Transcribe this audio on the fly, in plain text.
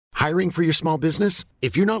Hiring for your small business?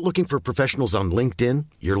 If you're not looking for professionals on LinkedIn,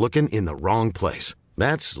 you're looking in the wrong place.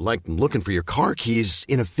 That's like looking for your car keys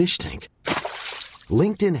in a fish tank.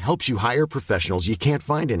 LinkedIn helps you hire professionals you can't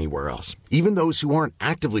find anywhere else, even those who aren't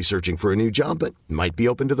actively searching for a new job but might be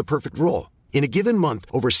open to the perfect role. In a given month,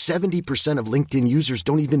 over 70% of LinkedIn users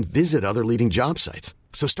don't even visit other leading job sites.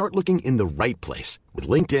 So start looking in the right place. With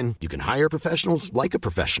LinkedIn, you can hire professionals like a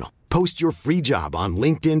professional. Post your free job on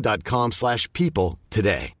linkedin.com/people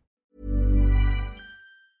today.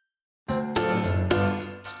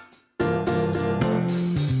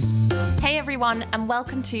 Hey everyone, and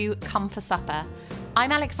welcome to Come for Supper.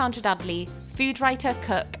 I'm Alexandra Dudley, food writer,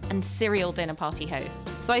 cook, and serial dinner party host.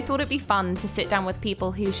 So I thought it'd be fun to sit down with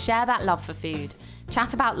people who share that love for food,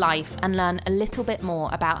 chat about life, and learn a little bit more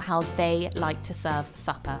about how they like to serve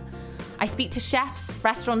supper. I speak to chefs,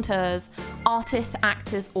 restaurateurs, artists,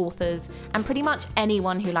 actors, authors, and pretty much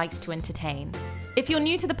anyone who likes to entertain. If you're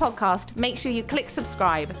new to the podcast, make sure you click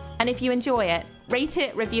subscribe. And if you enjoy it, rate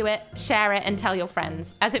it, review it, share it, and tell your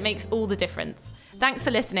friends, as it makes all the difference. Thanks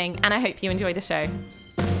for listening, and I hope you enjoy the show.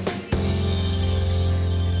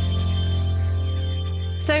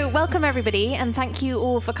 So welcome everybody, and thank you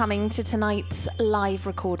all for coming to tonight's live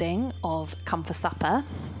recording of Come for Supper.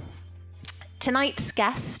 Tonight's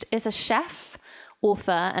guest is a chef,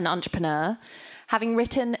 author, and entrepreneur. Having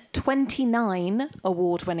written 29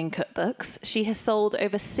 award-winning cookbooks, she has sold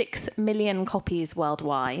over 6 million copies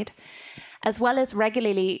worldwide, as well as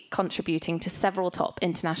regularly contributing to several top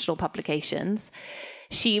international publications.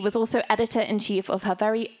 She was also editor-in-chief of her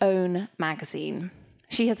very own magazine.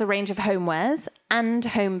 She has a range of homewares and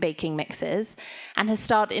home baking mixes and has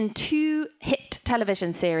starred in 2 hit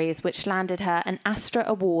television series which landed her an Astra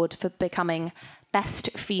Award for becoming Best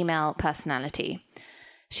Female Personality.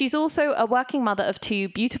 She's also a working mother of 2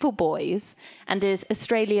 beautiful boys and is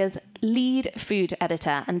Australia's lead food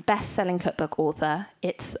editor and best-selling cookbook author.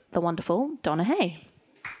 It's the wonderful Donna Hay.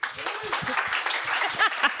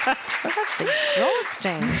 That's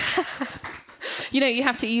exhausting. You know, you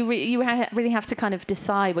really have to kind of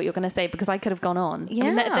decide what you're going to say, because I could have gone on. Yeah.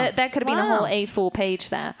 I mean, there could have been a whole A4 page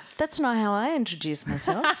there. That's not how I introduce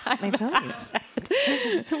myself, let me tell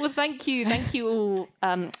you. Well, thank you all.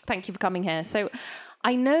 Thank you for coming here. So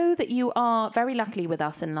I know that you are very lucky with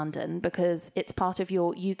us in London because it's part of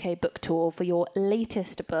your UK book tour for your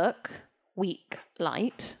latest book, Week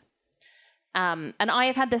Light. And I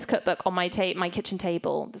have had this cookbook on my kitchen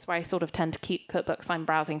table. That's where I sort of tend to keep cookbooks I'm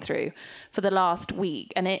browsing through for the last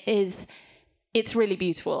week. And it's really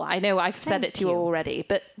beautiful. I know I've said it to you already,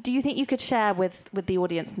 but do you think you could share with the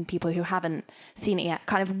audience and people who haven't seen it yet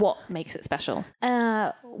kind of what makes it special?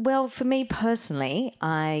 Well, for me personally,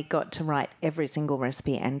 I got to write every single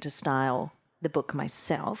recipe and to style the book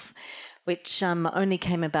myself, which only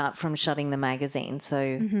came about from shutting the magazine.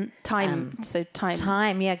 So Time.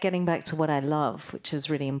 Time, yeah, getting back to what I love, which was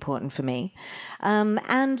really important for me.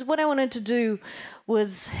 And what I wanted to do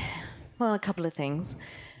was, well, a couple of things.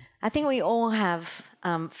 I think we all have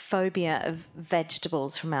phobia of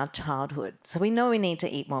vegetables from our childhood. So we know we need to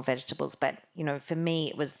eat more vegetables, but, you know, for me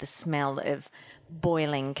it was the smell of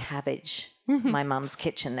boiling cabbage in my mum's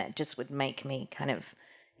kitchen that just would make me kind of,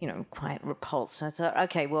 you know, quite repulsed. So I thought,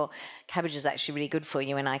 okay, well, cabbage is actually really good for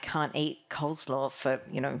you, and I can't eat coleslaw for,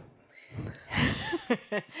 you know,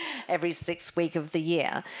 every 6th week of the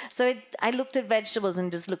year. So I looked at vegetables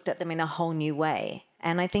and just looked at them in a whole new way.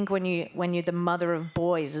 And I think when you're the mother of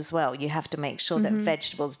boys as well, you have to make sure that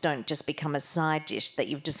vegetables don't just become a side dish that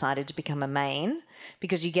you've decided to become a main,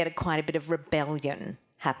 because you get quite a bit of rebellion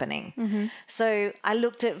happening. So I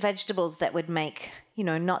looked at vegetables that would make, you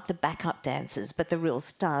know, not the backup dancers, but the real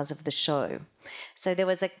stars of the show. So there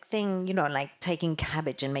was a thing, you know, like taking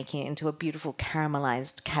cabbage and making it into a beautiful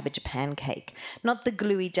caramelized cabbage pancake. Not the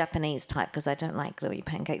gluey Japanese type, because I don't like gluey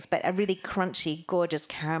pancakes, but a really crunchy, gorgeous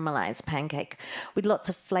caramelized pancake with lots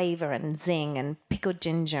of flavor and zing and pickled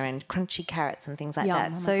ginger and crunchy carrots and things like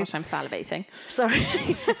that. Oh my gosh, I'm salivating. Sorry.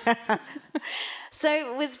 So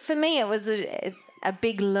it was, for me, it was a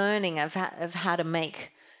big learning of how to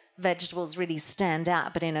make vegetables really stand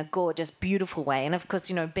out, but in a gorgeous, beautiful way. And of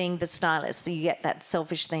course, you know, being the stylist, you get that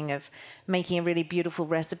selfish thing of making a really beautiful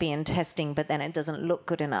recipe and testing, but then it doesn't look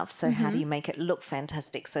good enough. So how do you make it look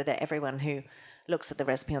fantastic so that everyone who looks at the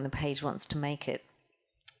recipe on the page wants to make it?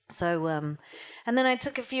 So, and then I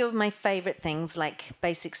took a few of my favorite things like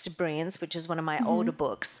Basics to Brilliance, which is one of my older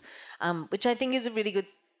books, which I think is a really good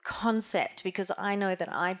concept, because I know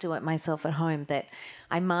that I do it myself at home, that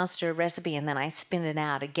I master a recipe and then I spin it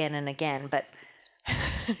out again and again. But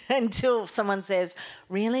until someone says,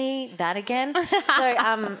 really, that again? So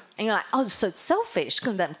and you're like, oh, so selfish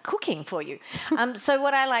because I'm cooking for you. So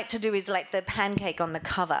what I like to do is like the pancake on the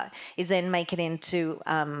cover is then make it into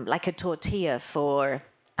like a tortilla for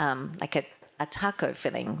like a taco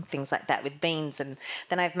filling, things like that with beans. And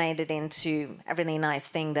then I've made it into a really nice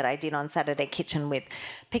thing that I did on Saturday Kitchen with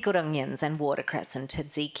pickled onions and watercress and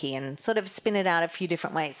tzatziki, and sort of spin it out a few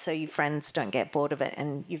different ways so your friends don't get bored of it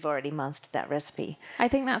and you've already mastered that recipe. I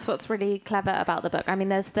think that's what's really clever about the book. I mean,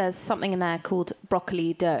 there's something in there called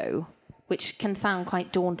broccoli dough, which can sound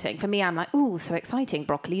quite daunting. For me, I'm like, ooh, so exciting,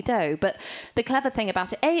 broccoli dough. But the clever thing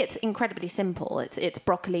about it, it's incredibly simple. It's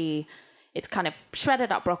broccoli. It's kind of shredded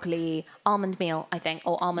up broccoli, almond meal, I think,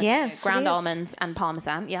 or almond, ground almonds and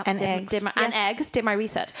parmesan. Yeah, and eggs. And eggs. Did my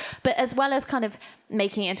research. But as well as kind of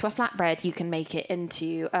making it into a flatbread, you can make it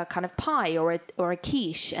into a kind of pie or a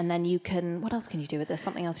quiche, and then you can. What else can you do with this?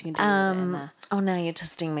 Something else you can do with it in there. Oh no, you're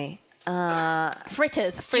testing me.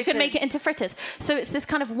 Fritters. You can make it into fritters. So it's this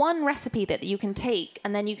kind of one recipe that you can take,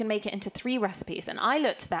 and then you can make it into 3 recipes. And I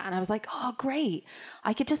looked at that and I was like, oh, great.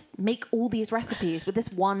 I could just make all these recipes with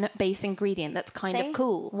this one base ingredient that's kind of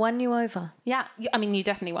cool. Won you over. Yeah. I mean, you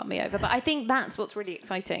definitely won me over. But I think that's what's really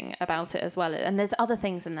exciting about it as well. And there's other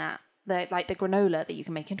things in that, like the granola that you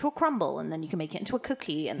can make into a crumble, and then you can make it into a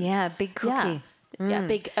cookie. And yeah, big cookie. Yeah,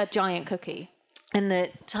 a giant cookie. And the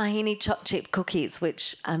tahini chopped chip cookies,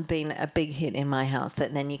 which have been a big hit in my house,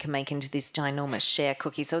 that then you can make into this ginormous share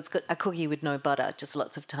cookie. So it's got a cookie with no butter, just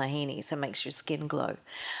lots of tahini, so it makes your skin glow.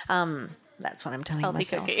 That's what I'm telling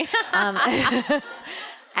myself. Cookie.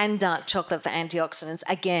 And dark chocolate for antioxidants,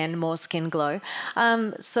 again, more skin glow.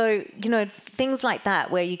 So, things like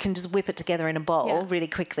that where you can just whip it together in a bowl really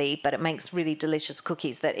quickly, but it makes really delicious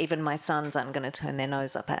cookies that even my sons aren't going to turn their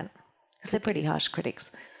nose up at, because they're pretty harsh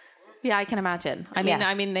critics. Yeah, I can imagine. I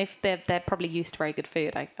mean, they're probably used to very good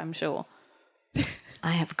food, I'm sure.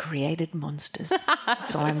 I have created monsters.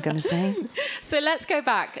 That's all I'm going to say. So let's go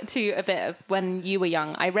back to a bit of when you were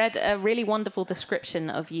young. I read a really wonderful description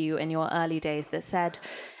of you in your early days that said,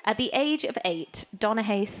 at the age of 8, Donna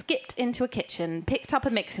Hay skipped into a kitchen, picked up a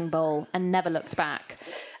mixing bowl, and never looked back.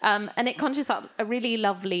 And it conjures up a really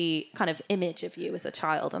lovely kind of image of you as a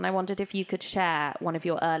child. And I wondered if you could share one of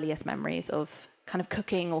your earliest memories of kind of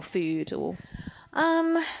cooking or food or...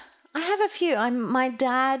 I have a few. My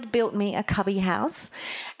dad built me a cubby house,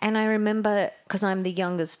 and I remember, because I'm the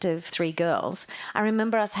youngest of 3 girls, I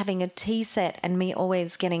remember us having a tea set and me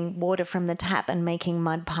always getting water from the tap and making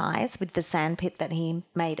mud pies with the sandpit that he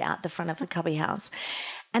made out the front of the cubby house.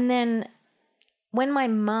 And then when my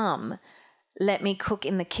mum let me cook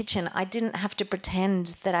in the kitchen, I didn't have to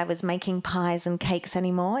pretend that I was making pies and cakes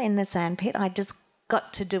anymore in the sandpit. I just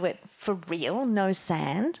got to do it for real, no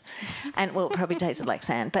sand. And well, it probably tasted like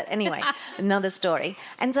sand, but anyway, another story.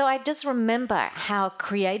 And so I just remember how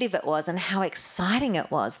creative it was and how exciting it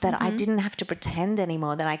was that I didn't have to pretend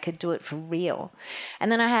anymore, that I could do it for real. And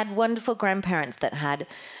then I had wonderful grandparents that had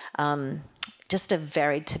just a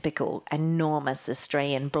very typical enormous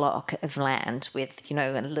Australian block of land with,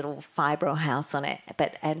 a little fibro house on it,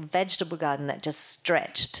 but a vegetable garden that just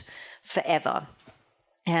stretched forever.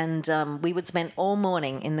 And we would spend all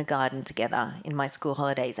morning in the garden together in my school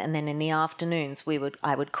holidays, and then in the afternoons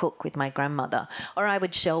I would cook with my grandmother, or I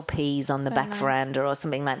would shell peas on the back veranda or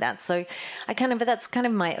something like that. So that's kind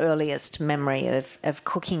of my earliest memory of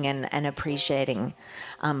cooking and appreciating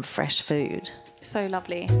fresh food. So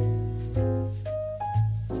lovely.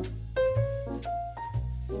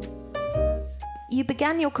 You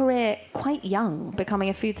began your career quite young, becoming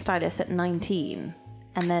a food stylist at 19.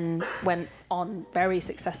 And then went on very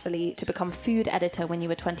successfully to become food editor when you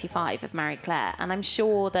were 25 of Marie Claire. And I'm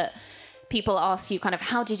sure that people ask you kind of,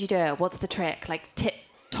 how did you do it? What's the trick? Like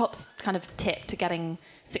top kind of tip to getting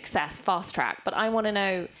success, fast track. But I want to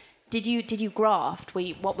know, did you graft? Were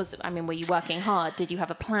you working hard? Did you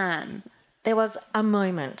have a plan? There was a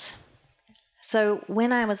moment. So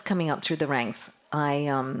when I was coming up through the ranks,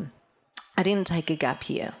 I didn't take a gap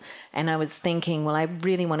year, and I was thinking, well, I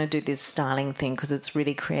really want to do this styling thing because it's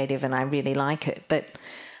really creative and I really like it. But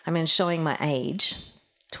showing my age,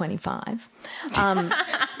 25,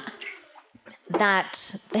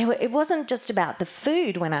 it wasn't just about the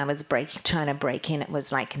food when I was trying to break in. It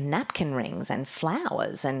was like napkin rings and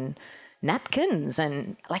flowers and napkins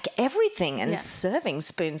and like everything and serving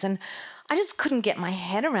spoons, and I just couldn't get my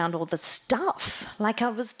head around all the stuff. Like I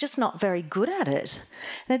was just not very good at it.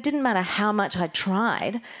 And it didn't matter how much I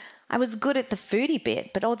tried. I was good at the foodie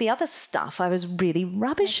bit, but all the other stuff I was really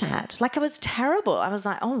rubbish at. Like, I was terrible. I was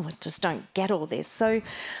like, oh, I just don't get all this. So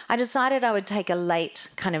I decided I would take a late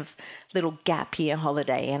kind of little gap year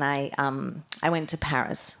holiday, and I went to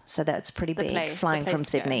Paris. So that's pretty big, flying from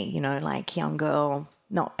Sydney, you know, like young girl,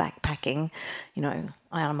 not backpacking, you know,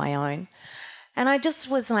 out on my own. And I just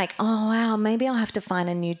was like, oh, wow, maybe I'll have to find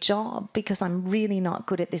a new job because I'm really not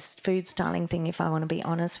good at this food styling thing if I want to be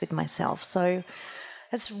honest with myself. So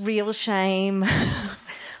it's real shame. I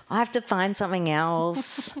have to find something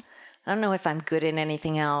else. I don't know if I'm good at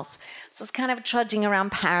anything else. So it's kind of trudging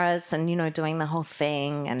around Paris and, you know, doing the whole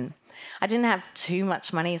thing. And I didn't have too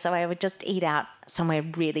much money, so I would just eat out somewhere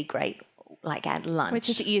really great, like at lunch. Which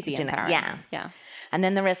is easy in Paris. Yeah. And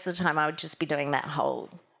then the rest of the time I would just be doing that whole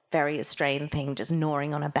very Australian thing, just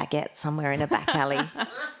gnawing on a baguette somewhere in a back alley.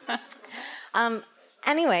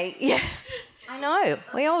 Anyway, yeah, I know.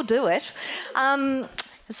 We all do it.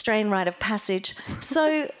 Australian rite of passage.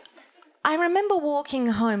 So I remember walking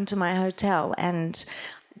home to my hotel and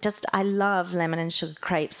I love lemon and sugar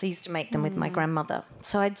crepes. I used to make them with my grandmother.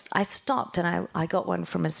 So I stopped and I got one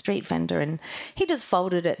from a street vendor, and he just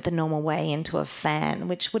folded it the normal way into a fan,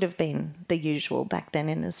 which would have been the usual back then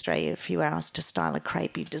in Australia. If you were asked to style a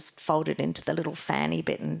crepe, you just fold it into the little fanny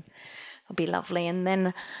bit and it'll be lovely. And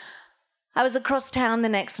then I was across town the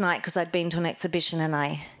next night because I'd been to an exhibition, and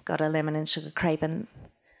I got a lemon and sugar crepe, and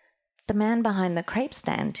the man behind the crepe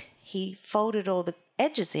stand, he folded all the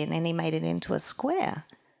edges in and he made it into a square.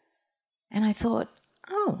 And I thought,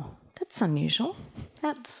 oh, that's unusual.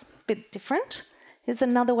 That's a bit different. There's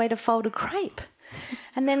another way to fold a crepe.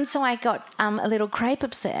 And then so I got a little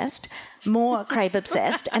more crepe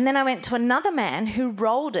obsessed. And then I went to another man who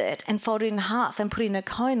rolled it and folded it in half and put it in a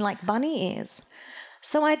cone like bunny ears.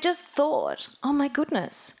 So I just thought, oh my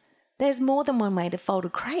goodness, there's more than one way to fold a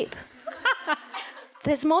crepe.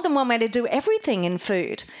 There's more than one way to do everything in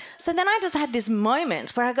food. So then I just had this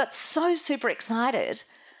moment where I got so super excited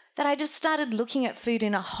that I just started looking at food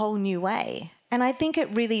in a whole new way. And I think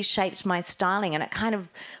it really shaped my styling, and it kind of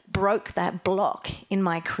broke that block in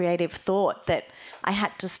my creative thought that I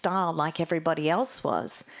had to style like everybody else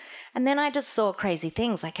was. And then I just saw crazy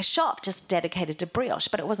things, like a shop just dedicated to brioche,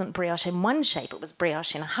 but it wasn't brioche in one shape, it was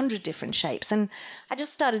brioche in 100 different shapes. And I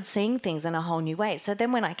just started seeing things in a whole new way. So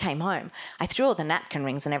then when I came home, I threw all the napkin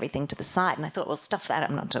rings and everything to the side, and I thought, well, stuff that,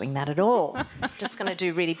 I'm not doing that at all. Just going to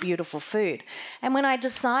do really beautiful food. And when I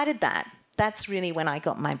decided that, that's really when I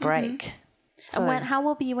got my break. Mm-hmm. So, and how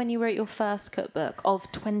old were you when you wrote your first cookbook of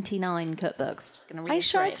 29 cookbooks? Just going to reiterate that. Are you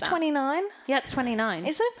sure it's 29? Yeah, it's 29.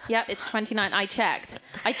 Is it? Yep, it's 29. I checked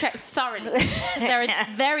thoroughly. There are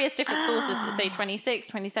various different sources that say 26,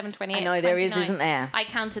 27, 28. I know there is, isn't there? I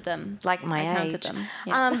counted them. Like my age. I counted them.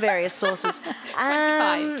 Yeah. Various sources. 25.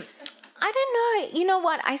 I don't know. You know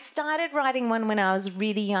what? I started writing one when I was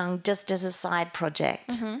really young, just as a side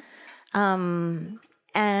project. Mm-hmm.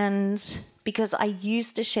 And because I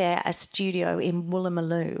used to share a studio in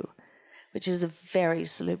Woolloomooloo, which is a very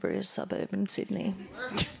salubrious suburb in Sydney.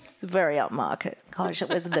 Very upmarket. Gosh, it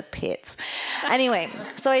was the pits. Anyway,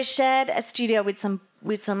 so I shared a studio with some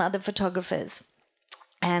other photographers.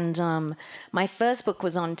 And my first book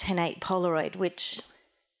was on 10-8 Polaroid, which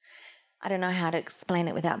I don't know how to explain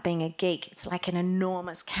it without being a geek. It's like an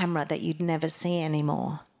enormous camera that you'd never see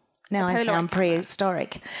anymore. Now I sound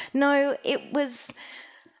prehistoric. No, it was...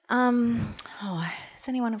 is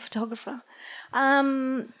anyone a photographer?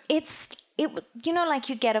 You know, like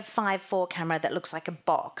you get a 5.4 camera that looks like a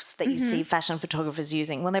box that you see fashion photographers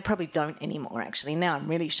using. Well, they probably don't anymore, actually. Now I'm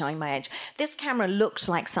really showing my age. This camera looked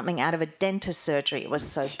like something out of a dentist surgery. It was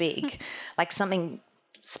so big, like something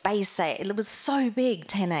space. It was so big,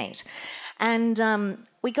 10.8. And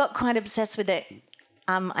we got quite obsessed with it.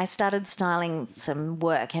 I started styling some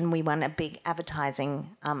work, and we won a big advertising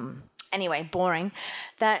anyway, boring,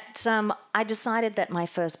 that I decided that my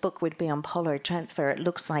first book would be on Polaroid transfer. It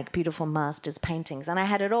looks like beautiful masters paintings. And I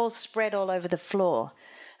had it all spread all over the floor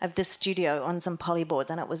of the studio on some polyboards,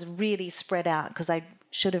 and it was really spread out because I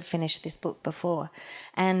should have finished this book before.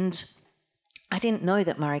 And I didn't know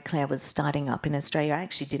that Marie Claire was starting up in Australia. I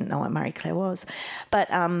actually didn't know what Marie Claire was. But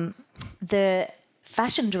the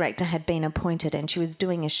fashion director had been appointed, and she was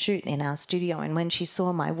doing a shoot in our studio. And when she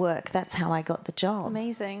saw my work, that's how I got the job.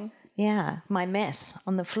 Amazing. Yeah, my mess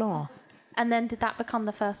on the floor. And then did that become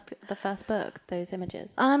the first book, those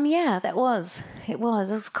images? Yeah, that was. It was.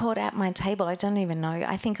 It was called At My Table. I don't even know.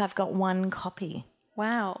 I think I've got one copy.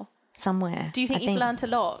 Wow. Somewhere. Do you think you've learnt a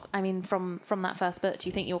lot? I mean, from that first book, do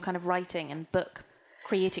you think your kind of writing and book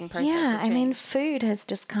creating process has changed? I mean, food has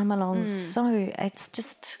just come along so... It's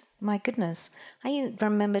just... My goodness. I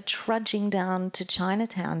remember trudging down to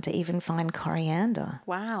Chinatown to even find coriander.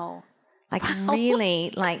 Wow. Like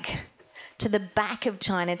really, like to the back of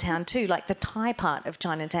Chinatown too, like the Thai part of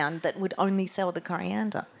Chinatown that would only sell the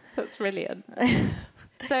coriander. That's brilliant.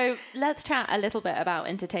 So let's chat a little bit about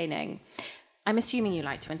entertaining. I'm assuming you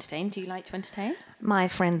like to entertain. Do you like to entertain? My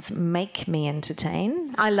friends make me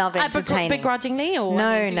entertain. I love entertaining. Begrudgingly? Or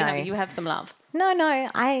No, you have some love? No,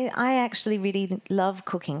 I actually really love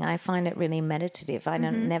cooking. I find it really meditative. I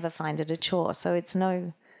don't never find it a chore. So it's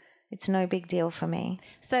no big deal for me.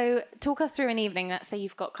 So talk us through an evening. Let's say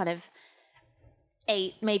you've got kind of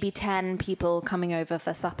 8, maybe 10 people coming over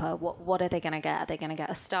for supper. What are they going to get? Are they going to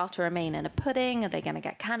get a starter, a main, and a pudding? Are they going to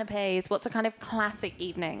get canapes? What's a kind of classic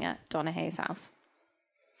evening at Donna Hayes' house?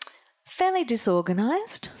 Fairly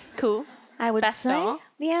disorganized. Cool. I would Best say. star?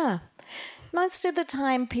 Yeah. Most of the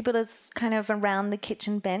time, people are kind of around the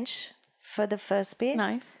kitchen bench for the first bit.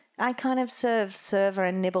 Nice. I kind of server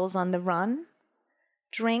and nibbles on the run.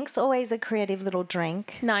 Drinks, always a creative little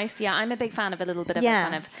drink. Nice. Yeah, I'm a big fan of a little bit of a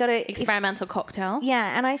kind of experimental cocktail.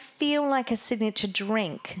 Yeah, and I feel like a signature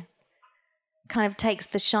drink kind of takes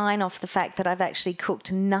the shine off the fact that I've actually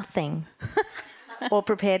cooked nothing or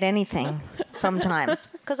prepared anything sometimes.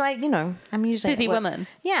 Because I'm usually... Busy woman.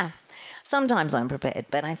 Yeah. Sometimes I'm prepared,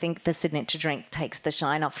 but I think the signature drink takes the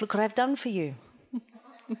shine off. Look what I've done for you.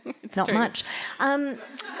 Not true. much. And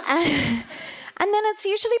then it's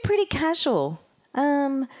usually pretty casual.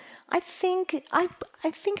 I think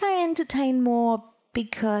I entertain more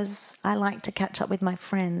because I like to catch up with my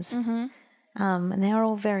friends. And they're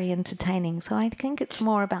all very entertaining. So I think it's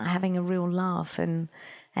more about having a real laugh and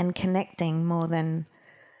connecting more than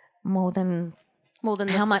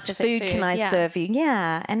how much food can I serve you?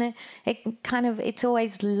 Yeah, and it's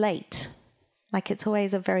always late. Like it's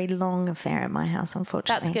always a very long affair at my house,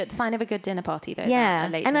 unfortunately. That's good. Sign of a good dinner party, though. Yeah, a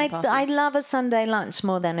late and dinner party. I love a Sunday lunch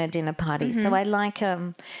more than a dinner party. So I like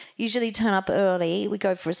usually turn up early. We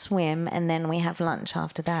go for a swim, and then we have lunch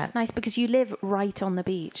after that. Nice, because you live right on the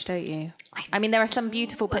beach, don't you? I mean, there are some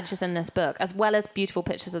beautiful pictures in this book, as well as beautiful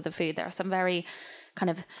pictures of the food. There are some very kind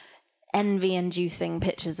of envy-inducing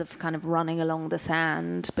pictures of kind of running along the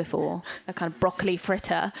sand before a kind of broccoli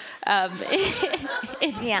fritter.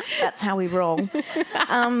 Yeah, that's how we roll.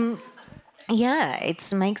 Yeah,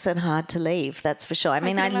 it makes it hard to leave, that's for sure. I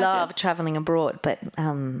mean, I love traveling abroad, but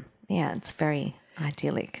yeah, it's very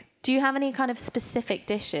idyllic. Do you have any kind of specific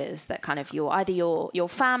dishes that kind of either your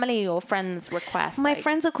family or friends request? My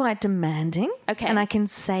friends are quite demanding. Okay. And I can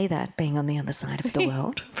say that being on the other side of the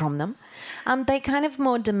world from them. They kind of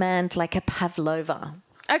more demand like a pavlova.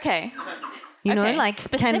 Okay. You know, like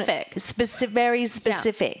specific. Very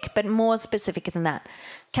specific, but more specific than that.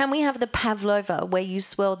 Can we have the pavlova where you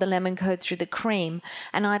swirl the lemon curd through the cream?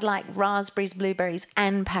 And I'd like raspberries, blueberries,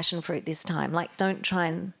 and passion fruit this time. Like, don't try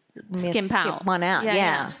and skip one out.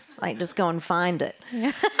 Yeah. Like, just go and find it,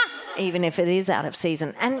 even if it is out of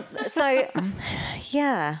season. And so,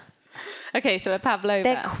 yeah. Okay, so a pavlova.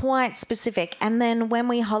 They're quite specific. And then when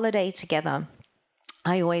we holiday together,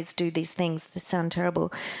 I always do these things. They sound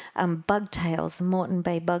terrible. Bugtails, the Moreton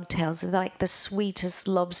Bay bugtails, are like the sweetest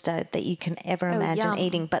lobster that you can ever imagine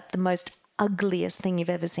eating, but the most ugliest thing you've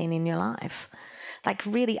ever seen in your life. Like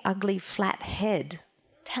really ugly flat head.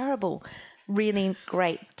 Terrible. Really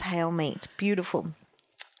great tail meat. Beautiful.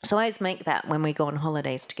 So I always make that when we go on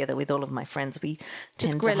holidays together with all of my friends. We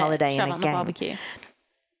tend to holiday in a gang. On the barbecue.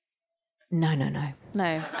 No.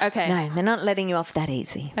 No. Okay. No, they're not letting you off that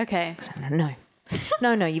easy. Okay. So,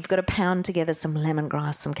 no. You've got to pound together some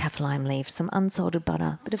lemongrass, some kaffir lime leaves, some unsalted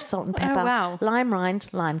butter, a bit of salt and pepper, lime rind,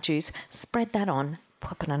 lime juice. Spread that on.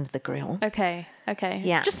 Pop it under the grill. Okay.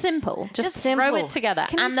 Yeah. It's just simple. Just simple. Throw it together.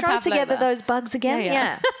 Can and you throw together those bugs again?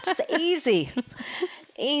 Yeah. Just easy.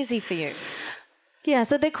 Easy for you. Yeah,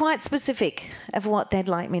 so they're quite specific of what they'd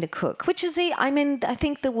like me to cook, which is, I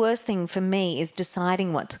think the worst thing for me is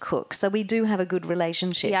deciding what to cook. So we do have a good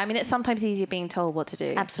relationship. Yeah, I mean, it's sometimes easier being told what to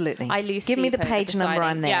do. Absolutely. I lose Give me the sleep over page number,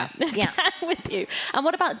 I'm there. Yeah. With you. And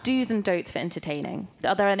what about do's and don'ts for entertaining?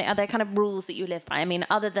 Are there kind of rules that you live by? I mean,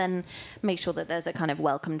 other than make sure that there's a kind of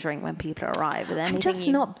welcome drink when people arrive. I'm just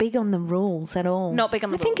not big on the rules at all. Not big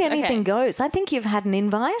on the rules. I think anything goes. I think you've had an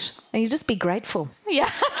invite and you just be grateful.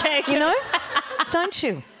 Yeah, okay. You know? Don't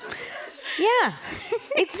you? Yeah.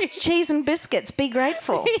 It's cheese and biscuits. Be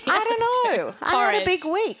grateful. Yeah, I don't know. I had a big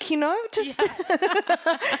week, just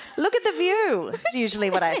look at the view. It's usually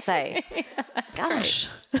what I say. Gosh.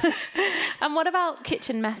 And what about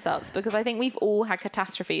kitchen mess ups? Because I think we've all had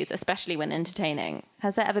catastrophes, especially when entertaining.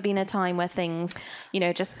 Has there ever been a time where things,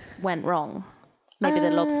 just went wrong? Maybe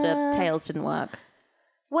the lobster tails didn't work.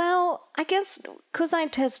 Well, I guess because I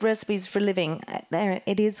test recipes for a living,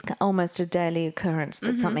 it is almost a daily occurrence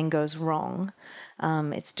that something goes wrong.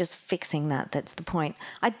 It's just fixing that's the point.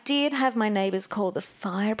 I did have my neighbours call the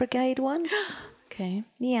fire brigade once. Okay.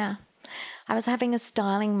 Yeah. I was having a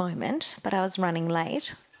styling moment, but I was running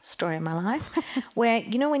late. Story of my life. Where,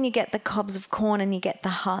 you know, when you get the cobs of corn and you get the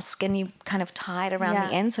husk and you kind of tie it around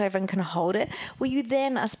the end so everyone can hold it? Well, you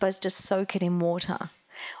then are supposed to soak it in water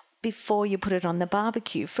before you put it on the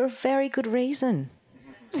barbecue for a very good reason.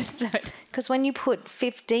 Because when you put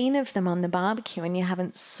 15 of them on the barbecue and you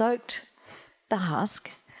haven't soaked the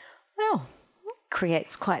husk, well, it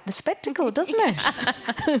creates quite the spectacle, doesn't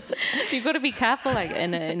it? You've got to be careful, like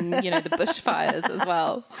in you know, the bushfires as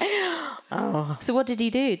well. Oh. So what did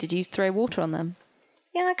you do? Did you throw water on them?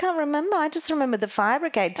 Yeah, I can't remember. I just remember the fire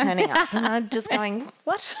brigade turning up and I'm just going,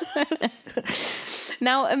 what?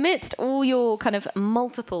 Now, amidst all your kind of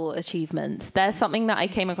multiple achievements, there's something that I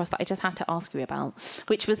came across that I just had to ask you about,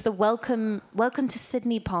 which was the Welcome to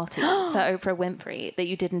Sydney party for Oprah Winfrey that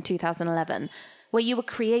you did in 2011, where you were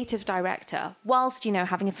creative director whilst, you know,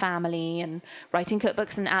 having a family and writing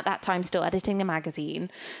cookbooks and at that time still editing the magazine.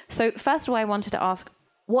 So first of all, I wanted to ask,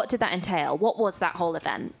 what did that entail? What was that whole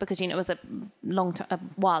event? Because, you know, it was a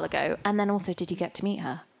while ago. And then also, did you get to meet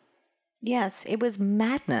her? Yes, it was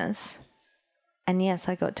madness. And yes,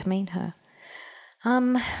 I got to meet her.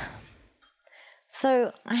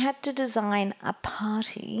 So I had to design a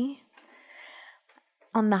party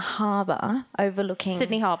on the harbour overlooking...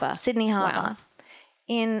 Sydney Harbour. Wow.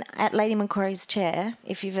 At Lady Macquarie's Chair,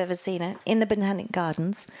 if you've ever seen it, in the Botanic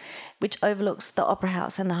Gardens, which overlooks the Opera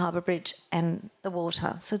House and the Harbour Bridge and the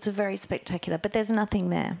water. So it's a very spectacular, but there's nothing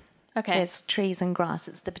there. Okay. There's trees and grass.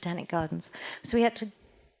 It's the Botanic Gardens. So we had to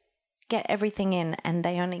get everything in, and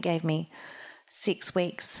they only gave me 6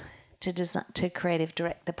 weeks to creative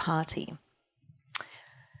direct the party.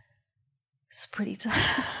 It's pretty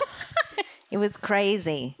tough. It was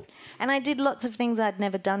crazy. And I did lots of things I'd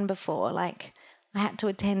never done before, like I had to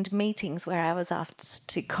attend meetings where I was asked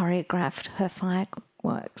to choreograph her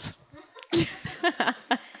fireworks.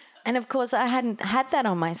 And of course, I hadn't had that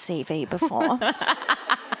on my CV before.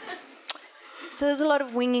 So there's a lot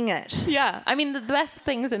of winging it. Yeah. I mean, the best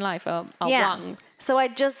things in life are wrong. So I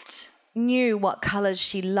just knew what colours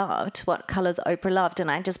she loved, what colours Oprah loved,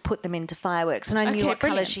 and I just put them into fireworks. And I knew what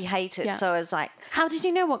colours she hated. Yeah. So I was like... How did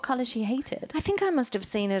you know what colour she hated? I think I must have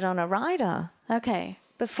seen it on a rider. Okay.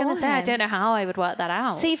 Beforehand. I was gonna say, I don't know how I would work that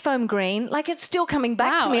out. Seafoam green, like it's still coming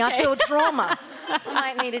back to me. Okay. I feel trauma.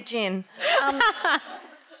 I might need a gin.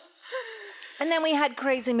 And then we had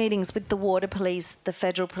crazy meetings with the water police, the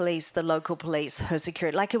federal police, the local police, her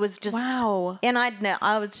security. Like it was just... Wow. And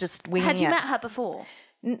I was just winging it. Had you met her before?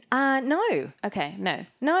 No. Okay, no.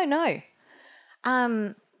 No.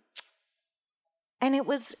 And it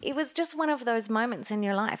was just one of those moments in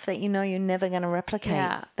your life that you know you're never going to replicate.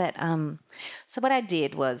 Yeah. But so what I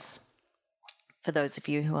did was, for those of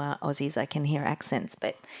you who are Aussies, I can hear accents,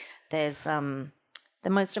 but there's the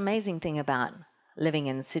most amazing thing about living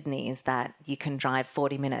in Sydney is that you can drive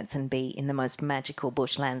 40 minutes and be in the most magical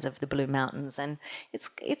bushlands of the Blue Mountains, and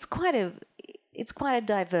it's quite a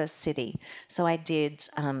diverse city. So I did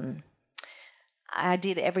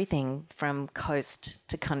everything from coast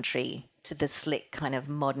to country to the slick kind of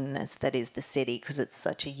modernness that is the city, because it's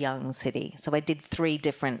such a young city. So I did 3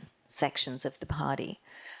 different sections of the party.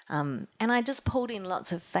 And I just pulled in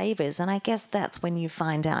lots of favours, and I guess that's when you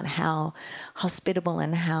find out how hospitable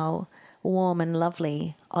and how warm and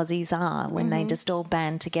lovely Aussies are when they just all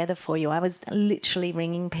band together for you. I was literally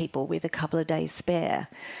ringing people with a couple of days spare,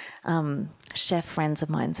 chef friends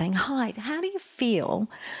of mine saying, "Hi, how do you feel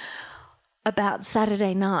about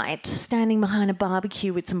Saturday night standing behind a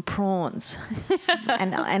barbecue with some prawns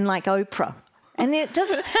and like Oprah?" And it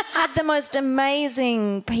just had the most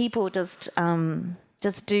amazing people just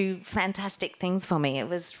do fantastic things for me. It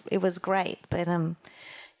was great. But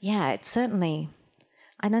it's certainly,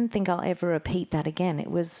 I don't think I'll ever repeat that again. It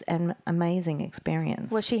was an amazing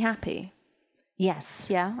experience. Was she happy? Yes.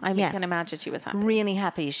 Yeah? I can imagine she was happy. Really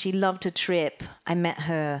happy. She loved to trip. I met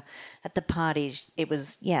her at the party. It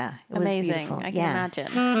was, it amazing. was beautiful. I can imagine.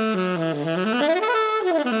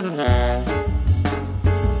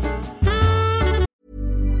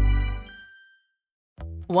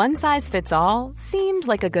 One size fits all seemed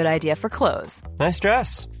like a good idea for clothes. Nice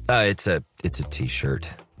dress. It's a t-shirt.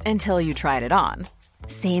 Until you tried it on.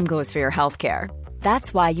 Same goes for your healthcare.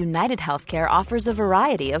 That's why United Healthcare offers a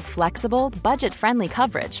variety of flexible, budget-friendly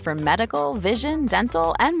coverage for medical, vision,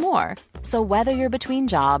 dental, and more. So whether you're between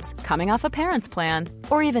jobs, coming off a parent's plan,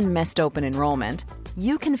 or even missed open enrollment,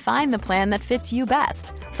 you can find the plan that fits you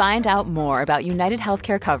best. Find out more about United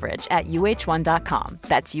Healthcare coverage at uh1.com.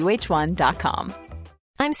 That's uh1.com.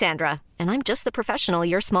 I'm Sandra, and I'm just the professional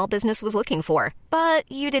your small business was looking for. But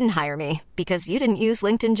you didn't hire me because you didn't use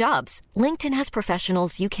LinkedIn Jobs. LinkedIn has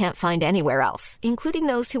professionals you can't find anywhere else, including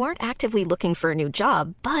those who aren't actively looking for a new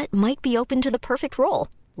job, but might be open to the perfect role,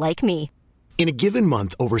 like me. In a given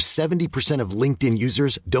month, over 70% of LinkedIn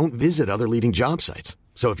users don't visit other leading job sites.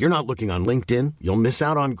 So if you're not looking on LinkedIn, you'll miss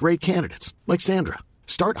out on great candidates like Sandra.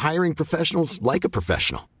 Start hiring professionals like a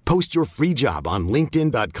professional. Post your free job on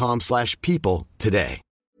linkedin.com/people today.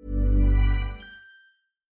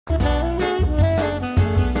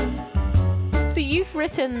 So you've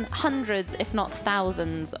written hundreds, if not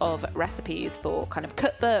thousands, of recipes for kind of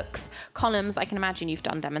cookbooks, columns. I can imagine you've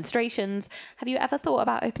done demonstrations. Have you ever thought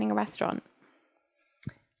about opening a restaurant?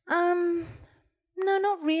 No,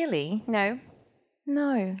 not really. No?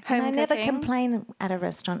 No. Home And I never cooking? complain at a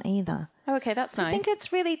restaurant either. Oh, okay, that's nice. I think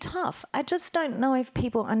it's really tough. I just don't know if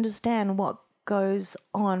people understand what goes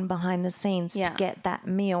on behind the scenes to get that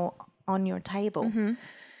meal on your table. Mm-hmm.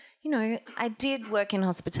 You know, I did work in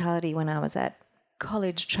hospitality when I was at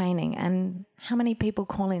college training, and how many people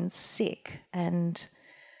call in sick and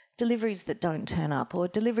deliveries that don't turn up, or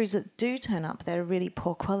deliveries that do turn up that are really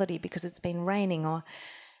poor quality because it's been raining,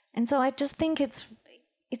 and so I just think it's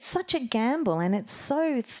such a gamble, and it's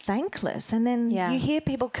so thankless. And then you hear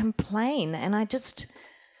people complain, and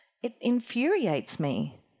it infuriates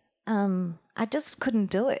me. I just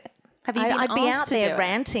couldn't do it. Have you been I'd be asked out to there do it?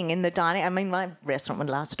 ranting in the dining. I mean, my restaurant would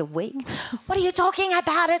last a week. What are you talking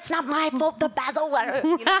about? It's not my fault. The basil.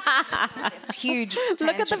 You know, it's huge. Look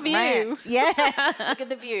at the tangent view. rant. Yeah, look at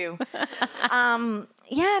the view. No,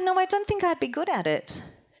 I don't think I'd be good at it.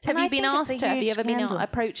 Have And you I been think it's asked a to? Have you huge ever been scandal.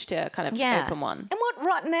 approached to kind of open one? And what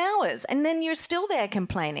rotten hours? And then you're still there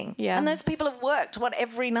complaining. Yeah. And those people have worked,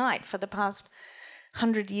 every night for the past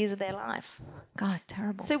 100 years of their life. God,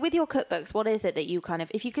 terrible. So with your cookbooks, what is it that you kind of,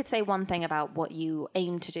 if you could say one thing about what you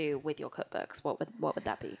aim to do with your cookbooks, what would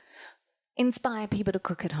that be? Inspire people to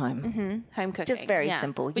cook at home. Mm-hmm. Home cooking. Just very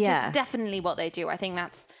simple, Which yeah. is definitely what they do. I think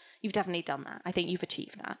you've definitely done that. I think you've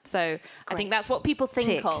achieved that. So I think that's what people think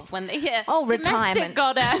Tick. of when they hear retirement.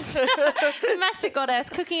 domestic goddess,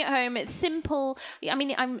 cooking at home. It's simple. I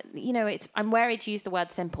mean, I'm wary to use the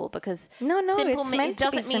word simple because No, simple it's meant it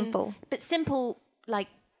to be doesn't mean, simple. but simple, like,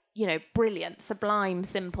 brilliant, sublime,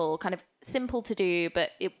 simple, kind of simple to do, but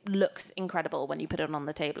it looks incredible when you put it on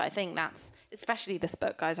the table. I think that's, especially this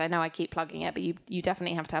book, guys, I know I keep plugging it, but you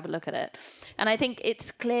definitely have to have a look at it. And I think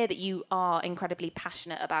it's clear that you are incredibly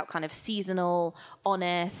passionate about kind of seasonal,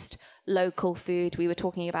 honest, local food. We were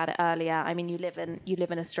talking about it earlier. I mean, you live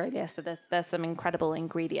in Australia, so there's some incredible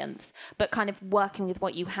ingredients, but kind of working with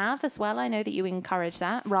what you have as well. I know that you encourage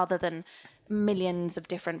that rather than millions of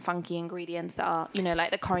different funky ingredients that are,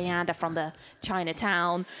 like the coriander from the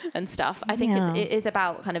Chinatown and stuff. I think it is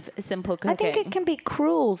about kind of simple cooking. I think it can be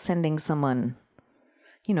cruel sending someone,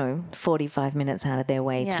 45 minutes out of their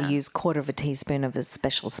way to use 1/4 teaspoon of a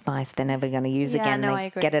special spice they're never going to use again. I They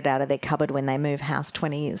agree. get it out of their cupboard when they move house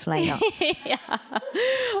 20 years later.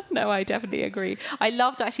 No, I definitely agree. I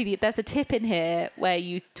loved actually, there's a tip in here where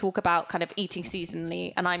you talk about kind of eating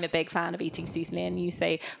seasonally, and I'm a big fan of eating seasonally, and you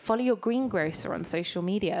say, follow your greengrocer on social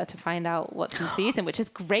media to find out what's in season, which is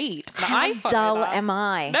great. And How I follow dull that. am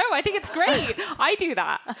I? No, I think it's great. I do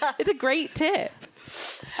that. It's a great tip.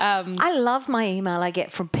 I love my email I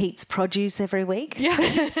get from Pete's Produce every week. Yeah.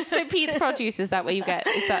 So Pete's Produce, is that where you get,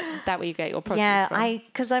 where you get your produce from?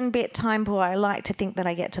 Because I'm a bit time poor. I like to think that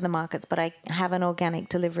I get to the markets, but I have an organic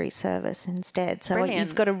delivery service instead. So Brilliant.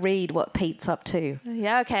 you've got to read what Pete's up to.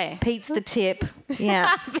 Yeah, okay. Pete's the tip.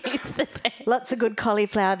 Yeah. Pete's the tip. Lots of good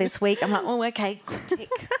cauliflower this week. I'm like, oh, okay, good tick.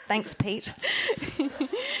 Thanks, Pete.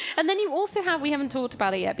 And then you also have, we haven't talked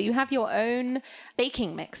about it yet, but you have your own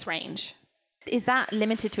baking mix range. Is that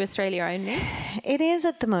limited to Australia only? It is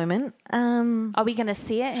at the moment. Are we going to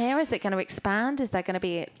see it here? Is it going to expand? Is there going to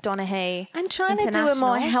be Donaghy I'm trying to do a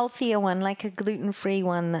more International? healthier one, like a gluten-free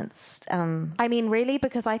one that's... I mean, really?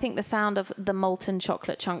 Because I think the sound of the molten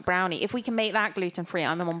chocolate chunk brownie, if we can make that gluten-free,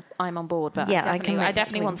 I'm on board. But yeah, I can make that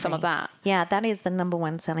definitely want some of gluten-free. that. Yeah, that is the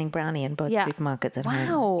 #1 selling brownie in both supermarkets at home.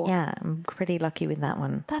 Wow. Yeah, I'm pretty lucky with that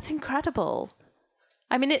one. That's incredible.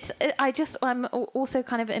 I mean, I'm also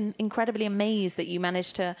kind of incredibly amazed that you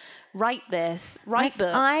managed to write books,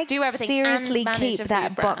 I do everything, seriously and manage keep a that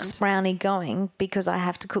food brand. box brownie going because I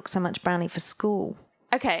have to cook so much brownie for school.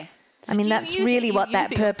 Okay. I mean, that's really what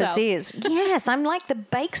that purpose is. Yes, I'm like the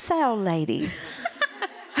bake sale lady.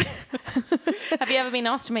 Have you ever been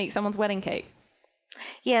asked to make someone's wedding cake?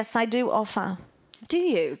 Yes, I do offer. Do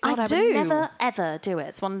you? God, I do. would never, ever do it.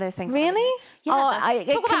 It's one of those things. Really? Yeah,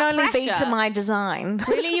 it can only be to my design.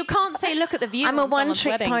 Really? You can't say, look at the view. I'm a one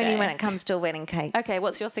one-trick pony when it comes to a wedding cake. Okay,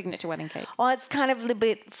 what's your signature wedding cake? Well, it's kind of a little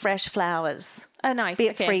bit fresh flowers. Oh, nice.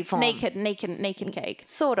 Bit freeform. Naked cake.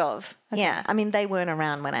 Sort of. Okay. Yeah. I mean, they weren't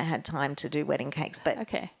around when I had time to do wedding cakes, but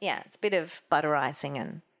yeah, it's a bit of butter icing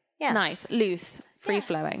and yeah. Nice, loose,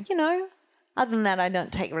 free-flowing. You know, other than that, I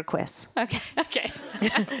don't take requests. Okay.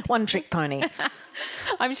 One-trick pony.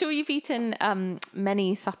 I'm sure you've eaten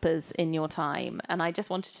many suppers in your time, and I just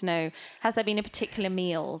wanted to know, has there been a particular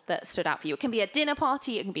meal that stood out for you? It can be a dinner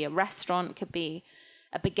party, it can be a restaurant, it could be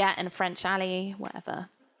a baguette in a French alley, whatever.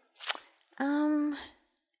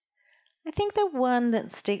 I think the one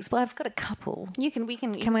that sticks. Well, I've got a couple. Can we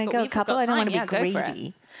go a couple? I don't want to be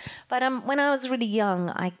greedy. But when I was really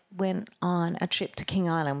young, I went on a trip to King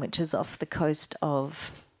Island, which is off the coast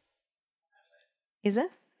of. Is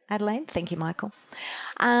it Adelaide? Thank you, Michael.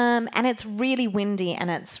 And it's really windy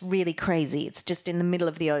and it's really crazy. It's just in the middle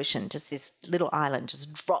of the ocean, just this little island,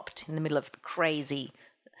 just dropped in the middle of the crazy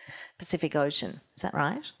Pacific Ocean. Is that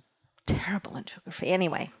right? Terrible in geography.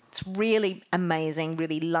 Anyway, it's really amazing,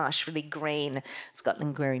 really lush, really green. It's got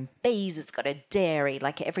linguine bees. It's got a dairy.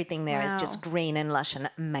 Like everything there is just green and lush and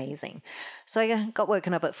amazing. So I got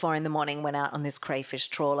woken up at 4 a.m, went out on this crayfish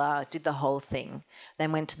trawler, did the whole thing,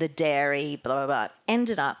 then went to the dairy, blah, blah, blah.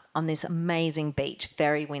 Ended up on this amazing beach,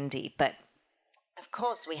 very windy. But of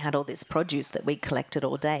course we had all this produce that we collected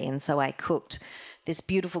all day. And so I cooked this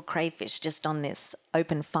beautiful crayfish just on this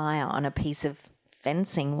open fire on a piece of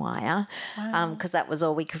fencing wire, because that was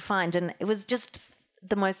all we could find, and it was just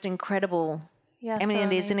the most incredible. Yeah, I mean,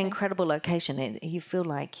 it is an incredible location. You feel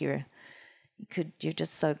like you're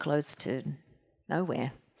just so close to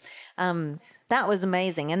nowhere. That was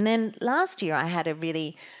amazing. And then last year I had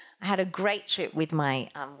a great trip with my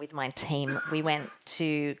team. We went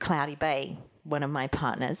to Cloudy Bay, one of my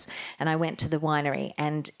partners, and I went to the winery,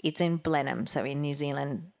 and it's in Blenheim, so in New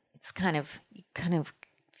Zealand. It's kind of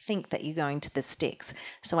think that you're going to the sticks.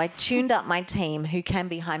 So I tuned up my team, who can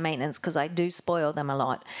be high maintenance because I do spoil them a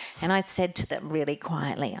lot. And I said to them really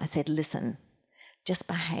quietly, I said, listen, just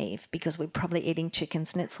behave because we're probably eating chicken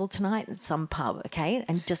schnitzel tonight at some pub, okay?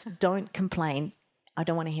 And just don't complain. I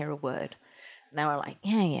don't want to hear a word. And they were like,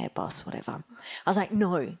 yeah, boss, whatever. I was like,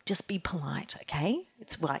 no, just be polite, okay?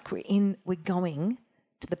 It's like we're going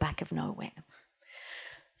to the back of nowhere.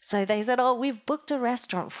 So they said, oh, we've booked a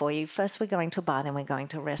restaurant for you. First we're going to a bar, then we're going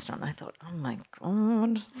to a restaurant. I thought, oh, my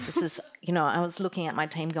God. This is, I was looking at my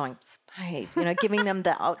team going, hey, giving them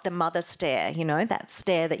the mother stare, that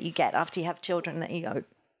stare that you get after you have children that you go,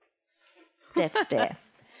 death stare.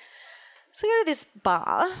 So we go to this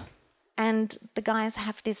bar and the guys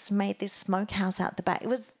have made this smokehouse out the back. It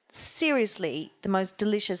was seriously the most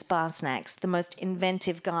delicious bar snacks, the most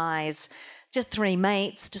inventive guys. Just 3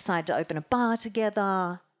 mates decide to open a bar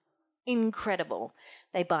together. Incredible.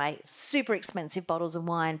 They buy super expensive bottles of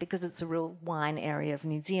wine because it's a real wine area of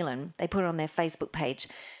New Zealand. They put it on their Facebook page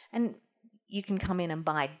and you can come in and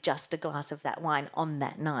buy just a glass of that wine on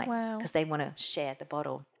that night because they want to share the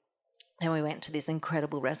bottle. Then we went to this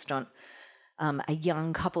incredible restaurant, a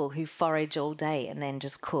young couple who forage all day and then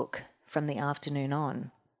just cook from the afternoon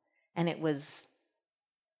on. And it was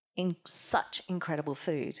such incredible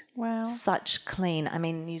food. Wow. Such clean. I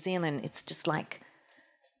mean, New Zealand, it's just like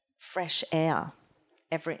fresh air.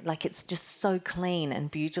 It's just so clean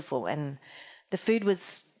and beautiful. And the food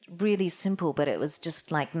was really simple, but it was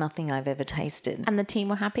just like nothing I've ever tasted. And the team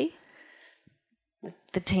were happy?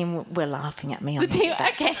 The team were laughing at me. Okay.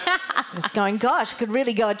 I was going, gosh, I could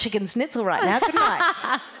really go a chicken schnitzel right now, couldn't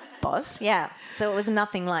I? Boss, yeah. So it was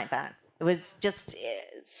nothing like that. It was just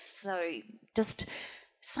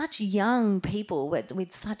such young people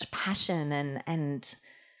with such passion and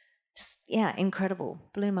just, incredible.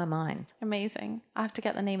 Blew my mind. Amazing. I have to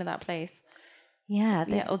get the name of that place.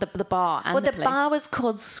 Yeah. Or the bar and the place. Bar was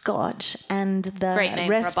called Scotch and the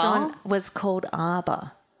restaurant was called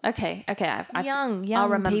Arbor. Okay. Young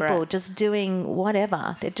people just doing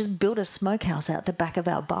whatever. They just built a smokehouse out the back of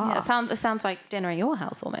our bar. Yeah, it sounds like dinner at your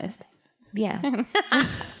house almost. Yeah.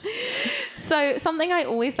 So something I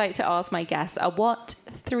always like to ask my guests are, what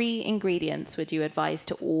 3 ingredients would you advise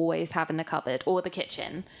to always have in the cupboard or the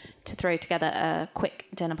kitchen to throw together a quick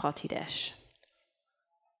dinner party dish?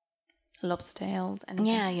 Lobster tails. Anything.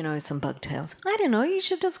 Yeah, some bug tails. I don't know. You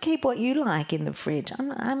should just keep what you like in the fridge.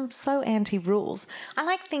 I'm so anti-rules. I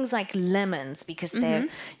like things like lemons because they're,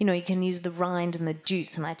 you can use the rind and the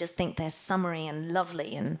juice, and I just think they're summery and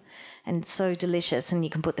lovely and so delicious, and you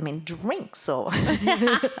can put them in drinks or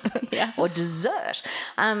or dessert.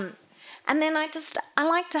 And then I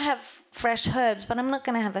like to have fresh herbs, but I'm not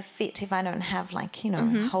going to have a fit if I don't have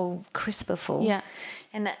a whole crisper full. Yeah.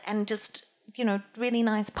 And just, really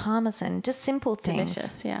nice parmesan, just simple things.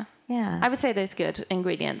 Delicious, yeah. Yeah. I would say those good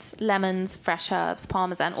ingredients: lemons, fresh herbs,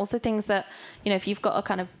 parmesan. Also things that, if you've got a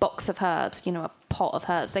kind of box of herbs, a pot of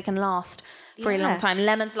herbs, they can last for a long time.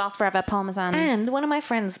 Lemons last forever, parmesan. And one of my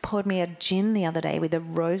friends poured me a gin the other day with a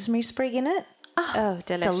rosemary sprig in it. Oh,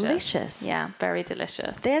 delicious. Delicious. Yeah, very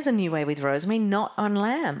delicious. There's a new way with rosemary, not on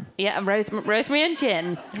lamb. Yeah, and rosemary and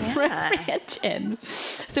gin. Yeah. Rosemary and gin.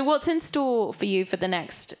 So what's in store for you for the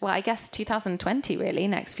next, I guess 2020 really,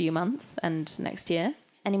 next few months and next year?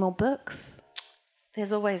 Any more books?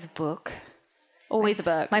 There's always a book. Always a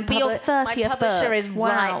book. My your 30th my publisher book. is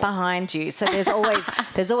right behind you, so there's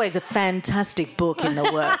always a fantastic book in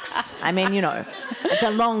the works. I mean, it's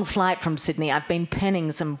a long flight from Sydney. I've been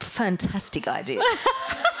penning some fantastic ideas.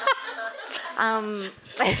 Hi,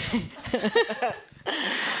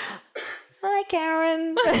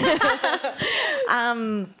 Karen.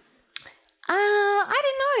 I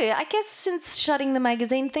don't know. I guess since shutting the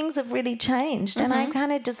magazine, things have really changed, and I'm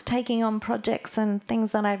kind of just taking on projects and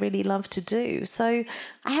things that I really love to do. So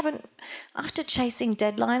I haven't, after chasing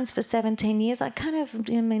deadlines for 17 years, I kind of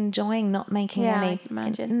am enjoying not making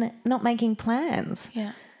not making plans.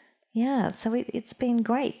 Yeah. Yeah. So it's been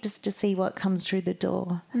great just to see what comes through the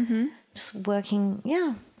door. Mm-hmm. Just working.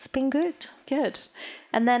 Yeah, it's been good. Good.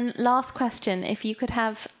 And then last question, if you could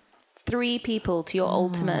have 3 people to your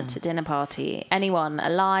ultimate dinner party, anyone,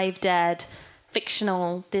 alive, dead,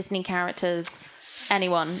 fictional, Disney characters,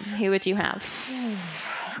 anyone, who would you have?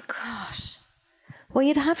 Oh, gosh. Well,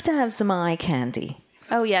 you'd have to have some eye candy.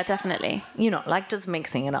 Oh, yeah, definitely. Just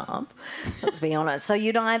mixing it up, let's be honest. So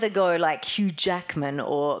you'd either go like Hugh Jackman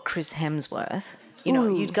or Chris Hemsworth.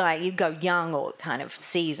 You'd go young or kind of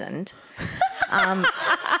seasoned.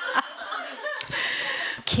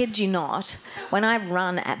 Kid you not, when I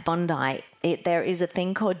run at Bondi, there is a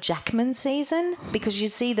thing called Jackman season, because you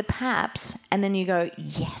see the paps and then you go,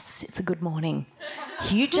 yes, it's a good morning.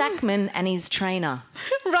 Hugh Jackman and his trainer.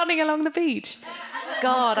 Running along the beach.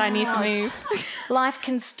 God, I need to move. Life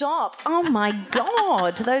can stop. Oh, my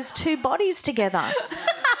God, those two bodies together.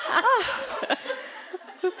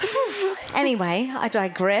 Anyway, I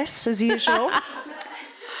digress as usual.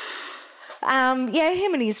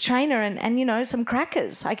 Him and his trainer and some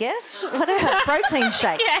crackers, I guess. Whatever, protein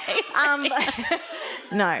shake.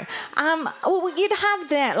 No. Well, you'd have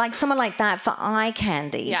that, like someone like that for eye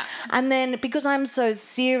candy. Yeah. And then because I'm so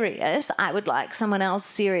serious, I would like someone else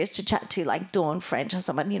serious to chat to, like Dawn French or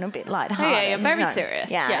someone, a bit lighthearted. Oh, yeah, very serious.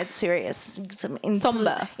 Yeah, it's serious. Some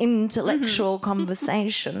somber. Intellectual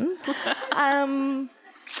conversation.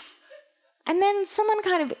 And then someone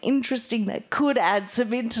kind of interesting that could add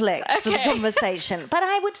some intellect to the conversation. But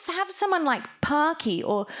I would have someone like Parky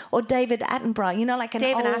or David Attenborough, like an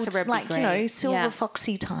David old, Attenborough like, great. Silver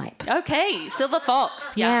Foxy type. Okay, Silver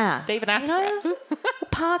Fox. Yeah. David Attenborough.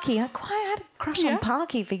 Parky. I quite had a crush on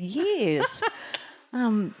Parky for years.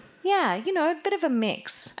 A bit of a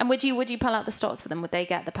mix. And would you pull out the stops for them? Would they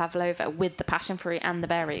get the pavlova with the passion fruit and the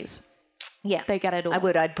berries? Yeah. They get it all.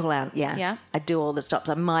 I'd pull out, yeah. Yeah? I'd do all the stops.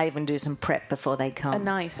 I might even do some prep before they come. Oh,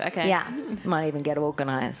 nice, okay. Yeah. Might even get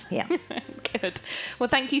organised, yeah. Good. Well,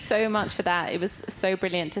 thank you so much for that. It was so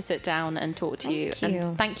brilliant to sit down and talk to you.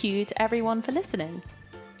 And thank you to everyone for listening.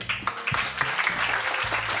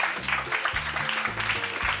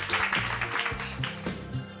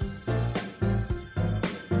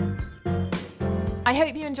 I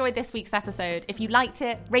hope you enjoyed this week's episode. If you liked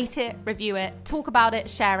it, rate it, review it, talk about it,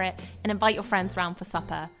 share it, and invite your friends round for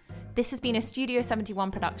supper. This has been a Studio 71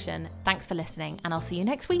 production. Thanks for listening, and I'll see you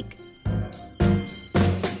next week.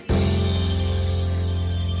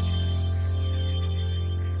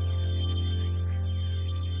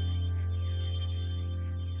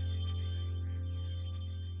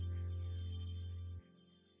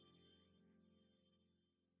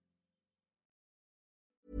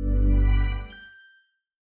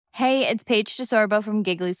 Hey, it's Paige DeSorbo from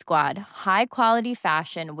Giggly Squad. High quality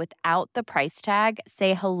fashion without the price tag.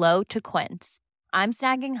 Say hello to Quince. I'm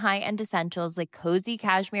snagging high-end essentials like cozy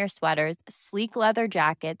cashmere sweaters, sleek leather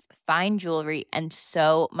jackets, fine jewelry, and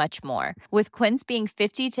so much more. With Quince being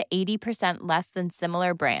 50 to 80% less than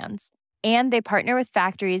similar brands. And they partner with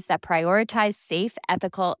factories that prioritize safe,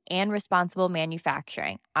 ethical, and responsible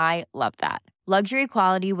manufacturing. I love that. Luxury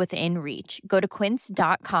quality within reach. Go to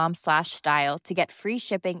quince.com/style to get free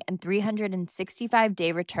shipping and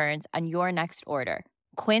 365-day returns on your next order.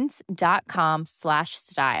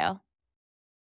 Quince.com/style.